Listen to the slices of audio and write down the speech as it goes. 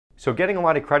So getting a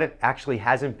line of credit actually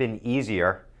hasn't been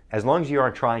easier as long as you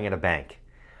aren't trying at a bank.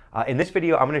 In this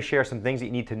video, I'm going to share some things that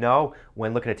you need to know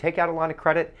when looking to take out a line of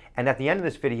credit. And at the end of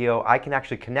this video, I can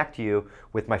actually connect you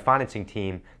with my financing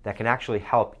team that can actually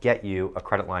help get you a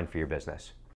credit line for your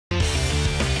business.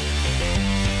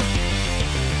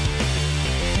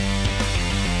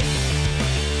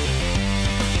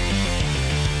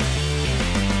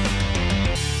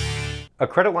 A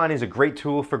credit line is a great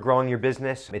tool for growing your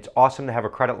business. It's awesome to have a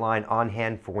credit line on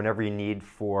hand for whenever you need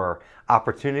for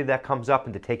opportunity that comes up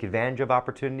and to take advantage of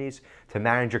opportunities, to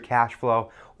manage your cash flow,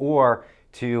 or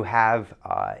to have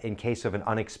in case of an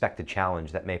unexpected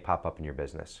challenge that may pop up in your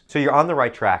business. So you're on the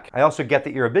right track. I also get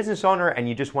that you're a business owner and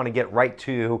you just want to get right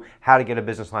to how to get a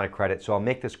business line of credit. So I'll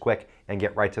make this quick and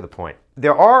get right to the point.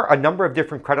 There are a number of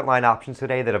different credit line options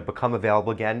today that have become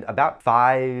available again. About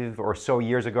 5 or so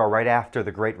years ago, right after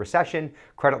the Great Recession,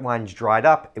 credit lines dried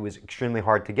up. It was extremely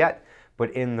hard to get.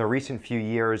 But in the recent few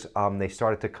years, they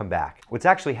started to come back. What's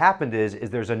actually happened is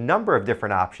there's a number of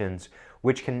different options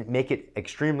which can make it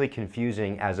extremely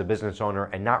confusing as a business owner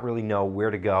and not really know where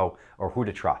to go or who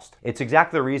to trust. It's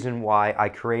exactly the reason why I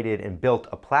created and built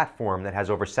a platform that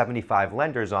has over 75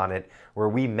 lenders on it, where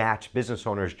we match business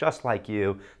owners just like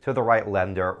you to the right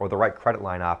lender or the right credit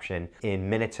line option in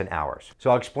minutes and hours.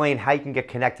 So I'll explain how you can get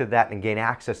connected to that and gain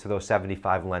access to those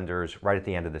 75 lenders right at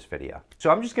the end of this video. So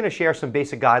I'm just going to share some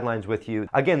basic guidelines with you.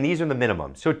 Again, these are the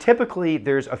minimums. So typically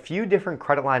there's a few different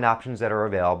credit line options that are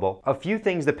available. A few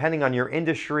things depending on your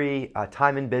industry,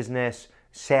 time in business,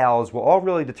 sales will all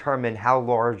really determine how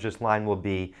large this line will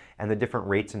be and the different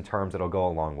rates and terms that'll go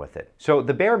along with it. So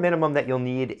the bare minimum that you'll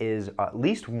need is at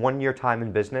least 1 year time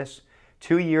in business.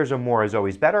 2 years or more is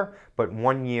always better, but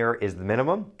 1 year is the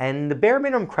minimum. And the bare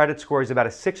minimum credit score is about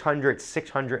a 600,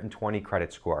 620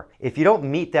 credit score. If you don't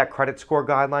meet that credit score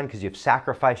guideline because you've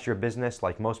sacrificed your business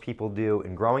like most people do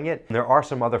in growing it, there are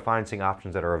some other financing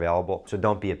options that are available, so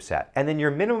don't be upset. And then your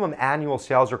minimum annual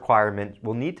sales requirement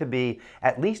will need to be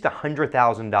at least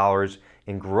 $100,000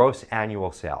 in gross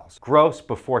annual sales. Gross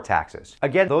before taxes.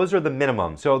 Again, those are the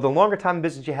minimums. So the longer time in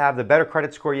business you have, the better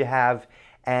credit score you have,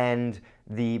 and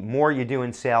the more you do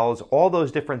in sales, all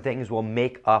those different things will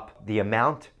make up the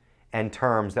amount and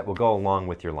terms that will go along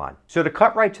with your line. So to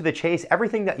cut right to the chase,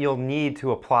 everything that you'll need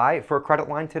to apply for a credit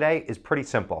line today is pretty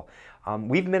simple.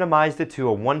 We've minimized it to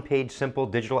a one-page simple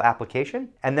digital application,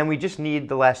 and then we just need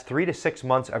the last 3 to 6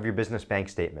 months of your business bank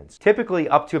statements. Typically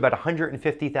up to about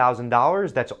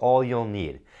 $150,000, that's all you'll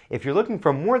need. If you're looking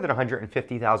for more than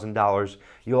 $150,000,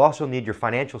 you'll also need your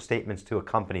financial statements to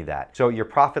accompany that. So your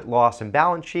profit, loss, and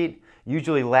balance sheet,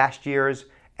 usually last year's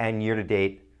and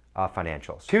year-to-date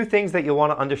financials. 2 things that you'll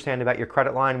want to understand about your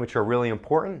credit line which are really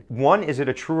important. One, is it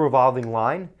a true revolving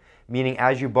line? Meaning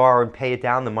as you borrow and pay it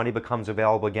down, the money becomes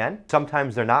available again.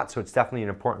 Sometimes they're not, so it's definitely an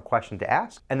important question to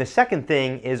ask. And the second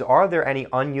thing is, are there any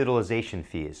unutilization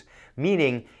fees?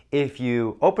 Meaning, if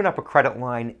you open up a credit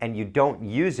line and you don't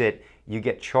use it, you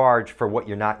get charged for what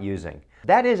you're not using.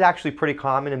 That is actually pretty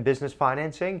common in business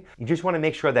financing. You just want to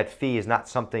make sure that fee is not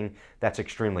something that's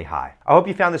extremely high. I hope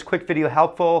you found this quick video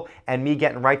helpful and me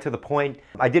getting right to the point.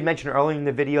 I did mention earlier in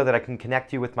the video that I can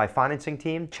connect you with my financing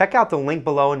team. Check out the link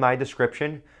below in my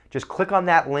description. Just click on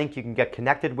that link, you can get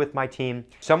connected with my team.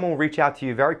 Someone will reach out to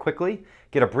you very quickly,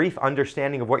 get a brief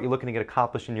understanding of what you're looking to get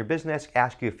accomplished in your business,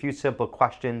 ask you a few simple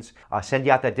questions, send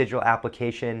you out that digital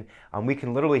application. We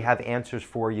can literally have answers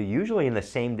for you, usually in the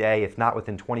same day, if not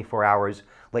within 24 hours,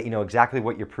 let you know exactly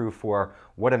what you're approved for,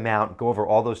 what amount, go over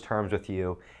all those terms with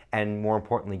you, and more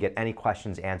importantly, get any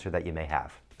questions answered that you may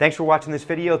have. Thanks for watching this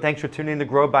video. Thanks for tuning in to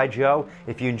Grow by Joe.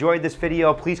 If you enjoyed this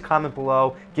video, please comment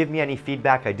below. Give me any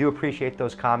feedback. I do appreciate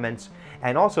those comments.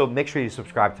 And also make sure you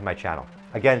subscribe to my channel.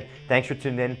 Again, thanks for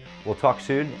tuning in. We'll talk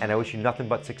soon, and I wish you nothing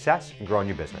but success in growing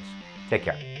your business. Take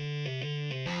care.